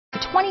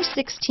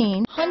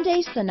2016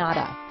 Hyundai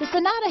Sonata. The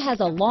Sonata has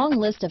a long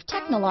list of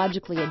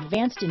technologically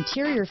advanced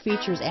interior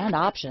features and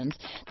options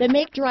that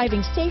make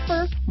driving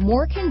safer,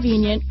 more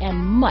convenient, and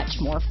much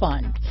more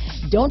fun.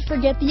 Don't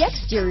forget the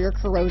exterior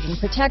corrosion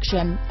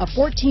protection, a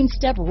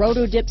 14-step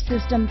roto-dip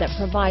system that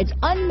provides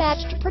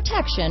unmatched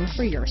protection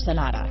for your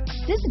Sonata.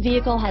 This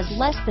vehicle has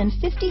less than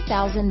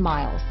 50,000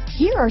 miles.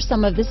 Here are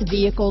some of this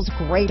vehicle's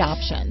great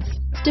options: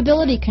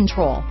 stability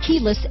control,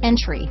 keyless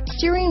entry,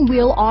 steering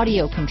wheel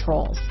audio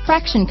controls,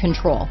 traction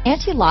control,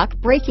 anti-lock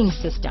braking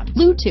system,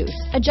 Bluetooth,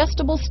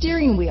 adjustable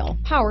steering wheel,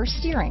 power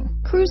steering,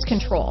 cruise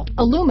control,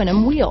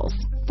 aluminum wheels,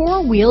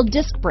 four-wheel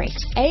disc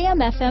brakes,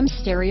 AM/FM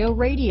stereo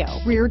radio,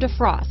 rear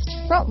defrost,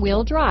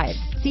 front-wheel drive,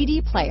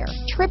 CD player,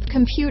 trip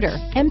computer,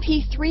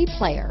 MP3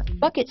 player,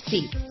 bucket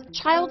seats,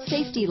 child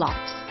safety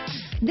locks.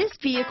 This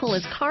vehicle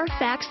is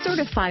Carfax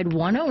certified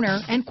one owner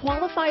and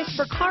qualifies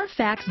for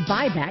Carfax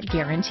buyback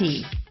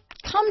guarantee.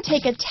 Come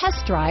take a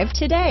test drive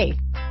today.